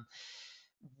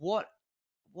 What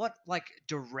like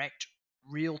direct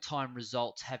real time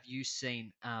results have you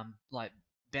seen, like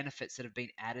benefits that have been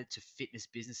added to fitness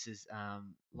businesses,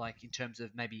 like in terms of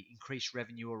maybe increased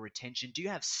revenue or retention? Do you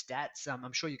have stats?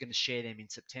 I'm sure you're going to share them in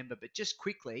September, but just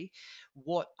quickly,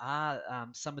 what are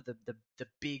some of the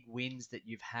big wins that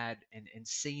you've had and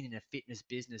seen in a fitness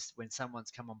business when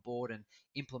someone's come on board and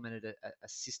implemented a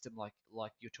system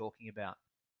like you're talking about?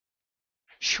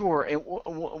 Sure. And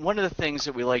one of the things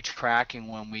that we like tracking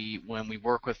when we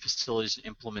work with facilities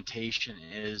implementation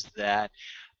is that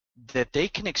they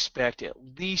can expect at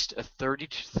least a 30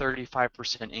 to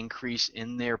 35% increase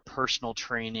in their personal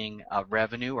training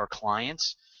revenue or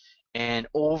clients. And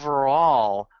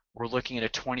overall, we're looking at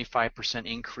a 25%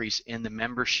 increase in the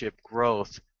membership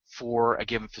growth for a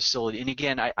given facility. And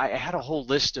again, I had a whole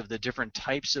list of the different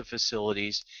types of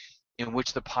facilities in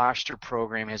which the posture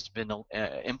program has been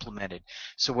implemented.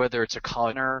 So whether it's a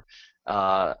college center,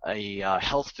 a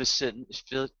health facility,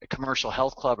 a commercial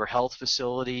health club or health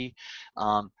facility,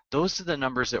 those are the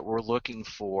numbers that we're looking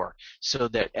for, so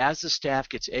that as the staff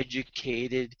gets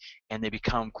educated and they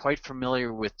become quite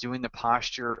familiar with doing the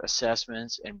posture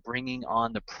assessments and bringing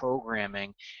on the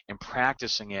programming and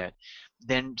practicing it,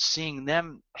 then seeing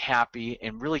them happy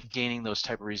and really gaining those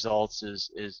type of results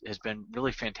has been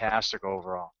really fantastic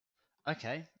overall.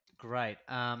 Okay, great.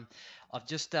 I've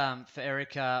just for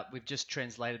Erica, we've just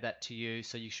translated that to you,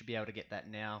 so you should be able to get that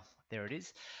now. There it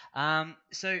is.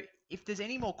 So if there's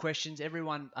any more questions,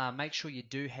 everyone, make sure you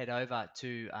do head over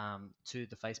to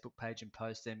the Facebook page and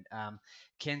post them.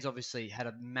 Ken's obviously had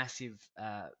a massive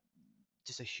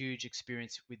just a huge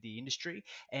experience with the industry,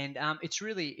 and it's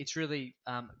really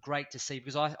great to see,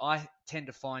 because I tend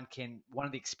to find, Ken, one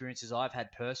of the experiences I've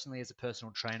had personally as a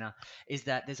personal trainer is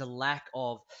that there's a lack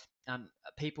of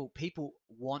people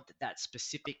want that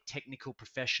specific technical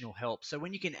professional help. So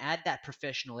when you can add that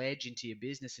professional edge into your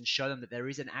business and show them that there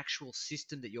is an actual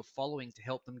system that you're following to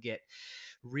help them get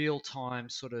real time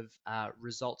sort of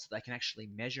results that they can actually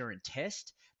measure and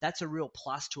test, that's a real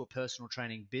plus to a personal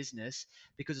training business,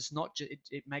 because it's not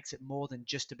it makes it more than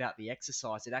just about the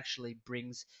exercise. It actually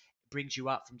brings you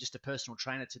up from just a personal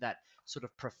trainer to that sort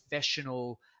of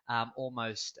professional,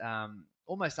 almost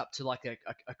up to like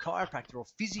a chiropractor or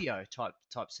physio type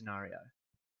scenario.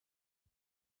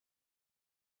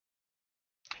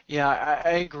 Yeah, I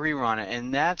agree, Rana,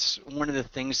 and that's one of the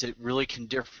things that really can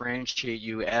differentiate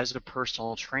you as a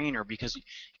personal trainer, because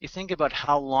you think about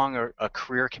how long a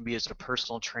career can be as a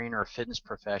personal trainer or fitness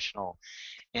professional,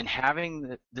 and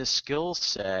having the skill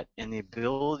set and the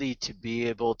ability to be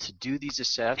able to do these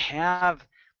assessments, have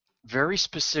very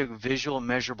specific visual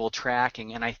measurable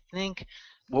tracking. And I think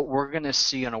what we're going to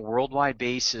see on a worldwide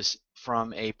basis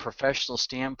from a professional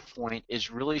standpoint is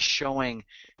really showing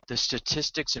the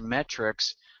statistics and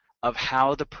metrics of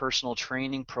how the personal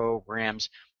training programs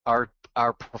are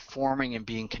performing and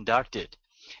being conducted.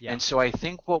 Yeah. And so I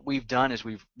think what we've done is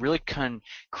we've really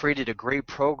created a great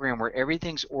program where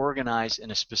everything's organized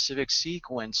in a specific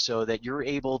sequence, so that you're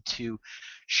able to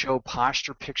show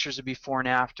posture pictures of before and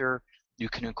after. You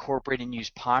can incorporate and use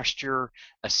posture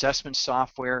assessment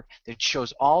software that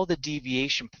shows all the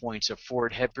deviation points of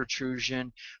forward head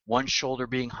protrusion, one shoulder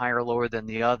being higher or lower than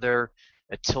the other,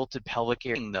 a tilted pelvic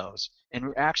area, those. And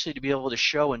we're actually to be able to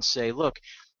show and say, look,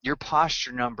 your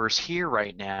posture number's here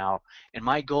right now, and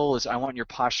my goal is I want your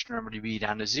posture number to be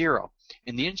down to 0.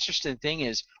 And the interesting thing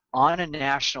is, on a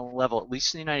national level, at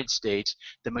least in the United States,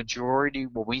 the majority,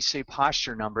 when we say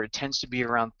posture number, it tends to be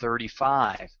around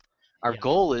 35. Our Yeah.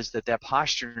 goal is that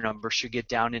posture number should get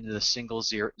down into the single.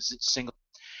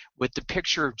 With the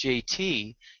picture of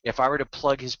JT, if I were to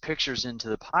plug his pictures into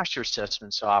the posture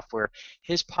assessment software,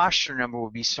 his posture number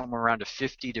would be somewhere around a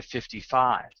 50 to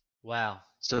 55. Wow.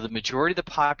 So the majority of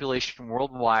the population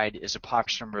worldwide is a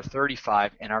posture number of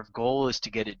 35, and our goal is to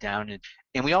get it down.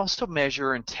 And we also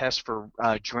measure and test for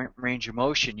joint range of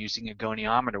motion using a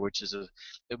goniometer, which is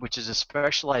a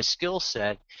specialized skill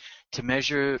set to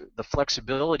measure the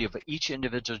flexibility of each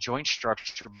individual joint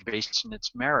structure based on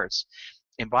its merits.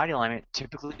 In body alignment,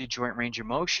 typically joint range of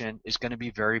motion is going to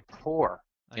be very poor.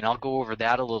 And I'll Okay. go over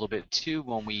that a little bit too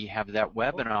when we have that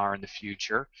Well, webinar in the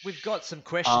future. we've got some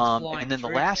questions flying And then the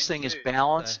through, last Ken, thing is too. So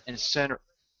balance and center.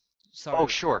 Oh, sorry.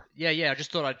 sure. Yeah, yeah. I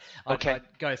just thought Okay.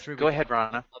 I'd go through Go with ahead,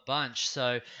 Rana. a bunch.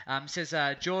 So says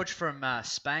George from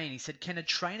Spain. He said, "Can a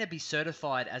trainer be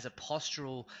certified as a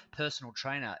postural personal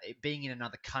trainer, being in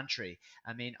another country?"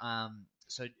 I mean,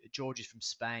 so George is from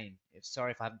Spain.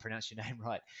 Sorry if I haven't pronounced your name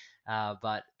right.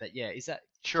 But yeah, is that?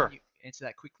 Can Sure. you answer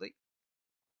that quickly?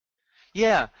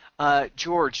 Yeah,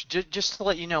 George, just to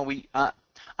let you know,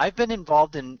 I've been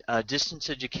involved in distance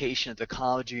education at the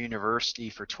college or university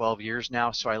for 12 years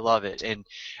now, so I love it. And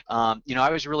I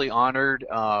was really honored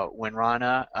when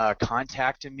Rana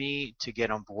contacted me to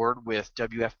get on board with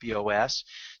WFBOS.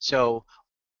 So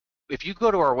if you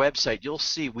go to our website, you'll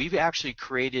see we've actually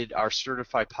created our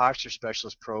Certified Posture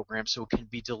Specialist program so it can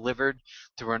be delivered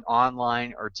through an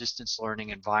online or distance learning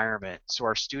environment. So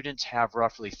our students have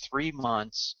roughly 3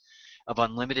 months of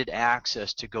unlimited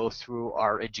access to go through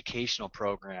our educational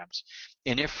programs.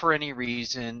 And if for any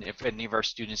reason, if any of our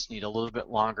students need a little bit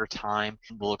longer time,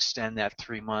 we'll extend that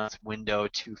 3 month window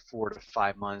to 4 to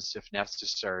 5 months if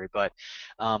necessary. But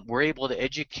we're able to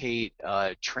educate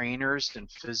trainers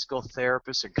and physical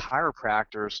therapists and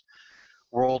chiropractors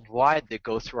worldwide that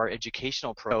go through our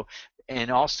educational program. And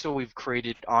also we've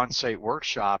created on-site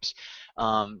workshops.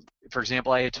 For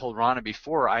example, I had told Rana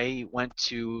before, I went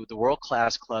to the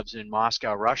world-class clubs in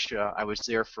Moscow, Russia. I was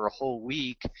there for a whole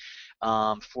week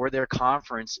for their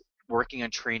conference working on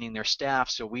training their staff.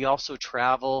 So we also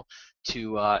travel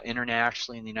to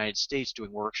internationally in the United States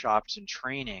doing workshops and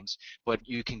trainings, but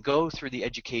you can go through the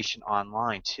education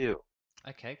online too.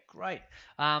 Okay, great.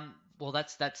 Well,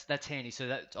 that's handy. So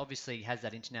that obviously has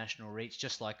that international reach,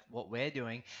 just like what we're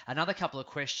doing. Another couple of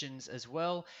questions as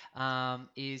well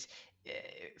is uh,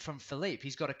 from Philippe.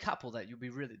 He's got a couple that you'll be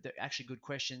really they're actually good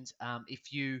questions.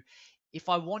 If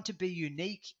I want to be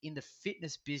unique in the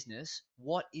fitness business,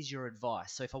 what is your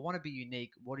advice? So if I want to be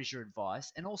unique, what is your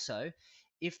advice? And also,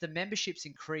 if the memberships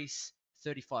increase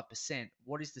 35%,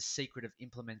 what is the secret of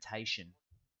implementation?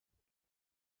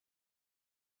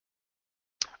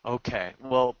 Okay,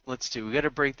 well, let's see. We got to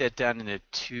break that down into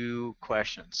two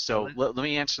questions. Well, So let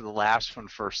me answer the last one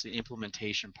first, the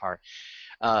implementation part.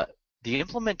 Uh, the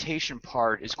implementation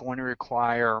part is going to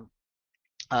require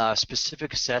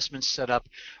specific assessments set up,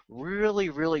 really,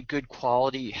 really good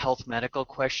quality health medical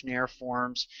questionnaire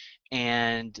forms,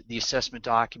 and the assessment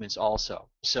documents also.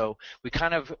 So we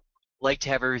kind of like to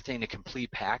have everything in a complete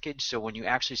package. So when you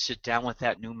actually sit down with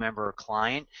that new member or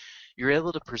client, you're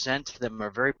able to present to them a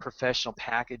very professional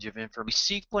package of information. We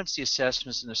sequence the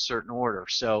assessments in a certain order.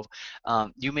 So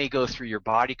you may go through your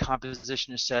body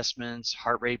composition assessments,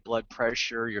 heart rate, blood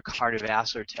pressure, your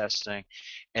cardiovascular testing,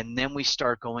 and then we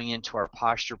start going into our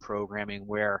posture programming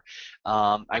where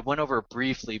I went over it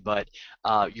briefly, but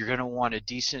you're going to want a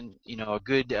decent, a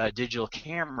good digital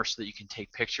camera so that you can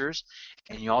take pictures,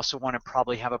 and you also want to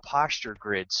probably have a posture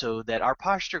grid so that our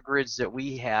posture grids that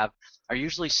we have are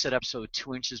usually set up so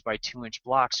 2 inches by 2 inch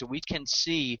blocks so we can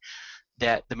see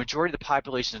that the majority of the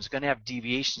population is going to have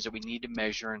deviations that we need to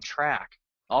measure and track.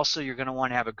 Also, you're going to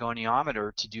want to have a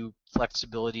goniometer to do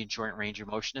flexibility and joint range of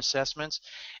motion assessments.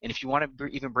 And if you want to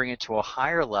even bring it to a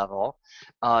higher level,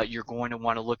 you're going to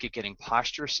want to look at getting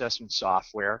posture assessment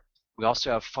software. We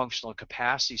also have functional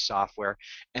capacity software,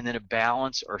 and then a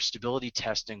balance or stability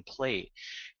testing plate.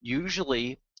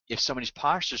 Usually, if somebody's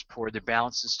posture is poor, their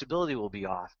balance and stability will be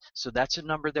off. So that's a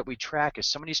number that we track. As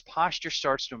somebody's posture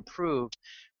starts to improve,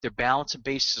 their balance and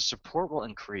basis of support will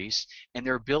increase, and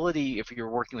their ability, if you're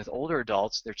working with older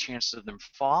adults, their chances of them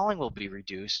falling will be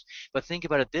reduced. But think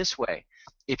about it this way.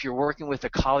 If you're working with a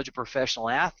college or professional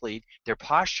athlete, their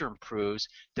posture improves,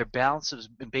 their balance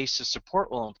and basis of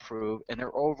support will improve, and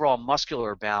their overall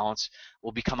muscular balance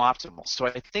will become optimal. So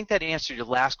I think that answered your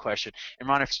last question. And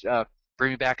Ron,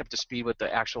 bring me back up to speed what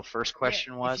the actual first Yeah,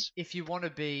 question was. if you want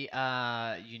to be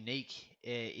unique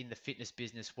in the fitness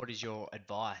business, what is your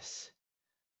advice?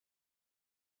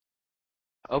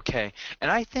 Okay,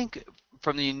 and I think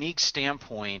from the unique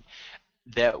standpoint,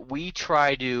 that we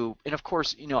try to, and of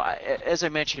course, as I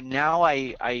mentioned, now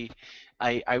I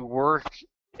work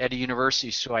at a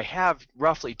university, so I have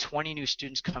roughly 20 new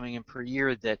students coming in per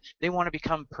year that they want to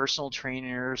become personal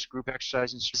trainers, group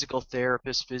exercise and physical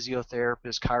therapists,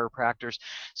 physiotherapists, chiropractors.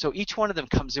 So each one of them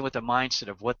comes in with a mindset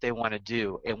of what they want to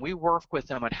do, and we work with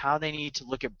them on how they need to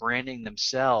look at branding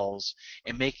themselves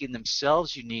and making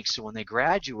themselves unique. So when they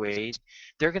graduate,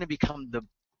 they're going to become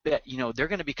they're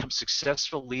going to become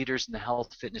successful leaders in the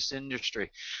health fitness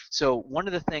industry. So one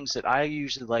of the things that I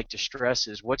usually like to stress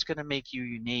is what's going to make you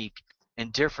unique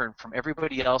and different from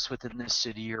everybody else within the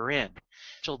city you're in.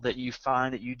 So that you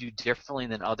find that you do differently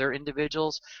than other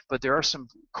individuals, but there are some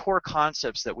core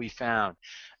concepts that we found.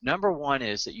 Number one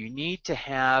is that you need to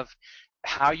have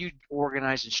how you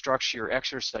organize and structure your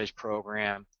exercise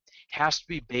program has to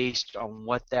be based on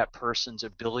what that person's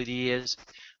ability is,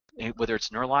 whether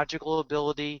it's neurological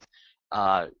ability,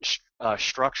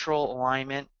 structural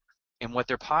alignment, and what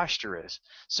their posture is.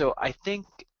 So I think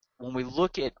when we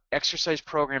look at exercise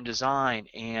program design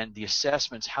and the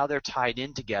assessments, how they're tied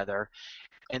in together,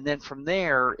 and then from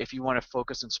there, if you want to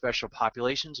focus on special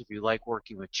populations, if you like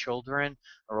working with children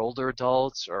or older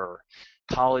adults or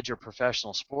college or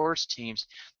professional sports teams,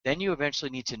 then you eventually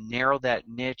need to narrow that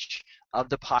niche of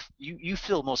the you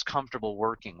feel most comfortable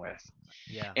working with.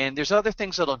 Yeah. And there's other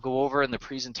things that I'll go over in the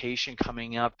presentation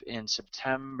coming up in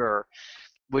September,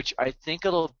 which I think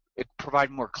it provide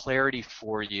more clarity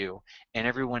for you and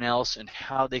everyone else and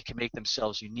how they can make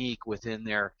themselves unique within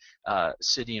their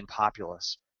city and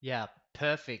populace. Yeah,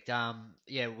 perfect.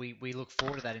 Yeah, we look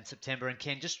forward to that in September. And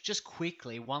Ken, just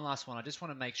quickly, one last one. I just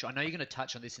want to make sure. I know you're going to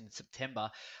touch on this in September,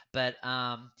 but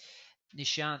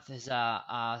Nishanth has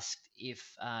asked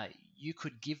if you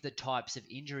could give the types of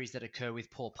injuries that occur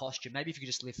with poor posture. Maybe if you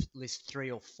could just list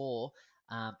three or four,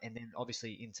 and then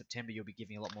obviously in September you'll be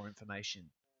giving a lot more information.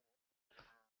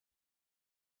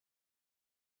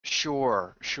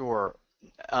 Sure, sure.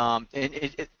 And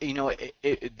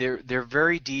they're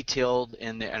very detailed,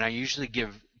 and I usually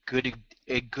give good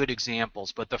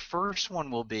examples. But the first one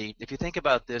will be, if you think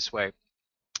about it this way,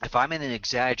 if I'm in an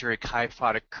exaggerated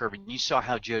kyphotic curve, and you saw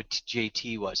how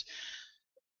JT was,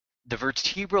 the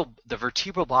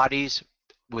vertebral bodies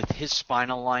with his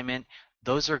spinal alignment,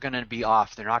 those are going to be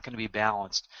off. They're not going to be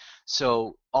balanced.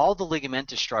 So all the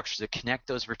ligamentous structures that connect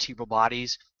those vertebral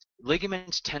bodies,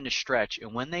 ligaments tend to stretch,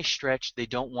 and when they stretch, they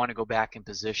don't want to go back in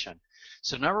position.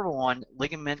 So number one,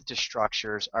 ligamentous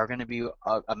structures are going to be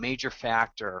a major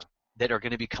factor that are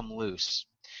going to become loose.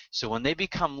 So when they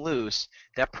become loose,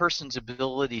 that person's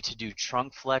ability to do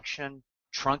trunk flexion,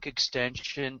 trunk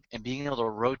extension, and being able to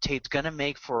rotate is going to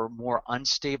make for more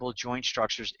unstable joint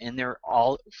structures in their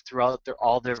all throughout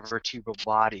all their vertebral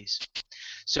bodies.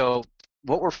 So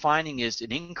what we're finding is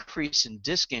an increase in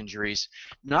disc injuries,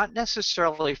 not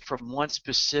necessarily from one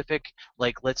specific,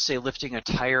 like let's say lifting a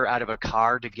tire out of a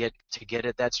car to get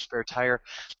at that spare tire,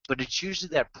 but it's usually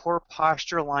that poor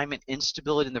posture alignment,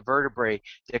 instability in the vertebrae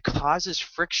that causes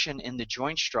friction in the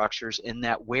joint structures and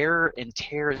that wear and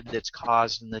tear that's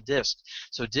caused in the disc.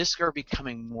 So discs are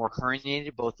becoming more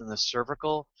herniated both in the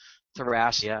cervical,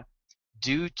 thoracic,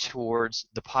 due towards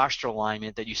the postural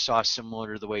alignment that you saw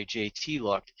similar to the way JT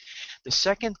looked. The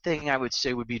second thing I would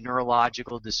say would be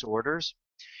neurological disorders.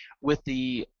 With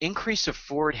the increase of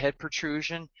forward head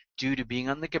protrusion due to being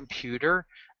on the computer,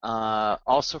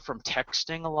 also from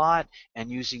texting a lot and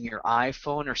using your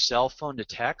iPhone or cell phone to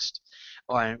text,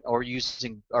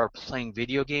 or playing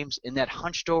video games, in that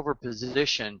hunched over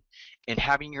position and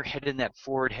having your head in that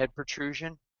forward head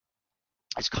protrusion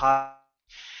is causing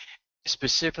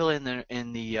specifically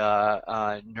in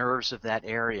the nerves of that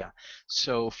area.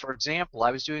 So, for example, I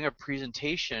was doing a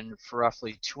presentation for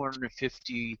roughly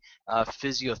 250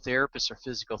 physiotherapists or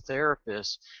physical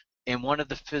therapists, and one of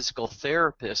the physical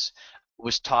therapists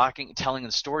was telling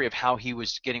the story of how he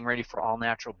was getting ready for all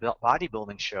natural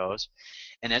bodybuilding shows.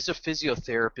 And as a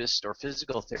physiotherapist or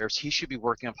physical therapist, he should be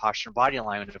working on posture and body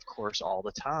alignment, of course, all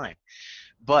the time.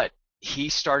 But he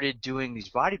started doing these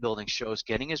bodybuilding shows,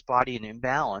 getting his body in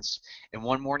imbalance. And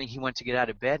one morning he went to get out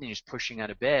of bed and he was pushing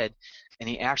out of bed, and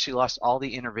he actually lost all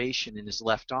the innervation in his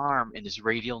left arm and his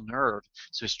radial nerve.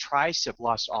 So his tricep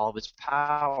lost all of its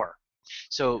power.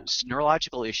 So Yeah.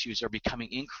 neurological issues are becoming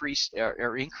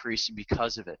increasing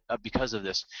because of it, because of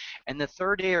this. And the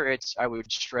third area I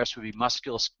would stress would be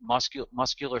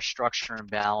muscular structure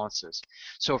imbalances.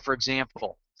 So, for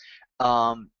example,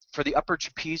 for the upper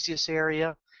trapezius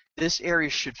area, this area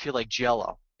should feel like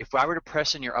jello. If I were to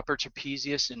press in your upper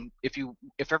trapezius, and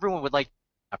if everyone would like,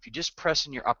 if you just press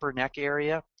in your upper neck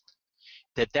area,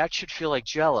 that should feel like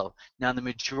jello. Now, the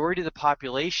majority of the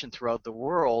population throughout the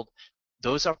world,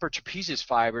 those upper trapezius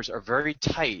fibers are very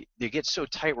tight. They get so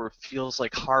tight where it feels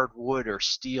like hard wood or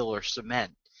steel or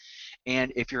cement.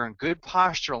 And if you're in good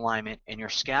posture alignment and your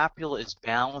scapula is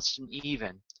balanced and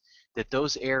even, that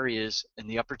those areas in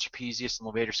the upper trapezius and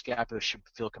levator scapula should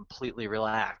feel completely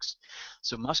relaxed.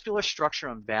 So muscular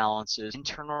structure imbalances,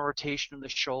 internal rotation of the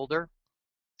shoulder,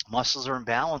 muscles are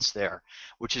imbalanced there,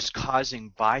 which is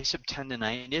causing bicep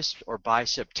tendonitis or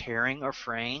bicep tearing or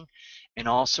fraying, and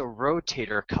also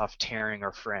rotator cuff tearing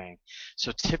or fraying.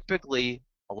 So typically,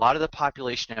 a lot of the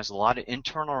population has a lot of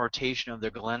internal rotation of their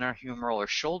glenohumeral or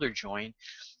shoulder joint,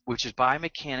 which is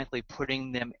biomechanically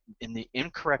putting them in the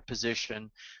incorrect position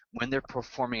when they're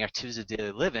performing activities of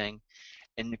daily living.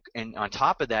 And on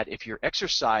top of that, if you're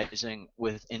exercising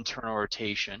with internal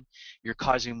rotation, you're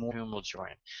causing more humeral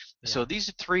joint. Yeah. So these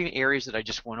are 3 areas that I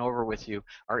just went over with you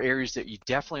are areas that you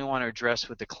definitely want to address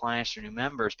with the clients or new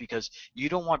members, because you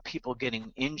don't want people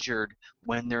getting injured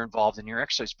when they're involved in your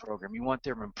exercise program. You want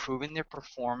them improving their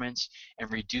performance and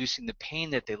reducing the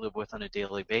pain that they live with on a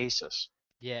daily basis.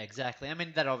 Yeah, exactly. I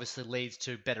mean, that obviously leads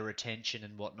to better retention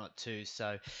and whatnot too.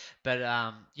 So, but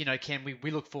Ken,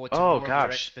 we look forward to Oh more of your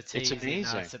gosh, it's expertise in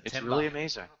amazing. It's September. really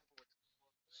amazing.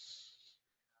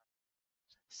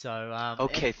 So,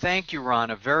 Okay, thank you,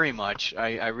 Rana, very much.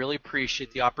 I really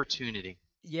appreciate the opportunity.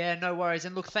 yeah, no worries.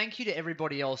 And look, thank you to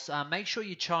everybody else. Make sure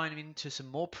you chime into some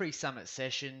more pre-summit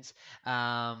sessions,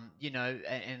 and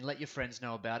let your friends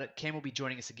know about it. Ken will be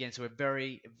joining us again, so we're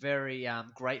very, very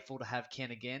grateful to have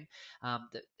Ken again.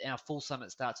 Our full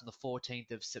summit starts on the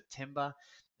 14th of September.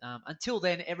 Until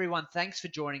then, everyone, thanks for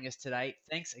joining us today.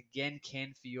 Thanks again,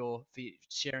 Ken, for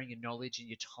sharing your knowledge and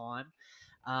your time.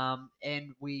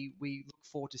 And we look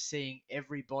forward to seeing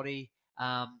everybody.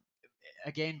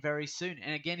 Again very soon.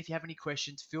 And again, if you have any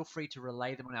questions, feel free to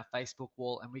relay them on our Facebook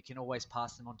wall, and we can always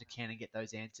pass them on to Ken and get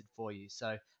those answered for you.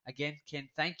 So again, Ken,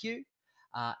 thank you,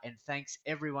 and thanks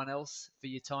everyone else for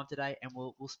your time today, and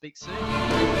we'll speak soon.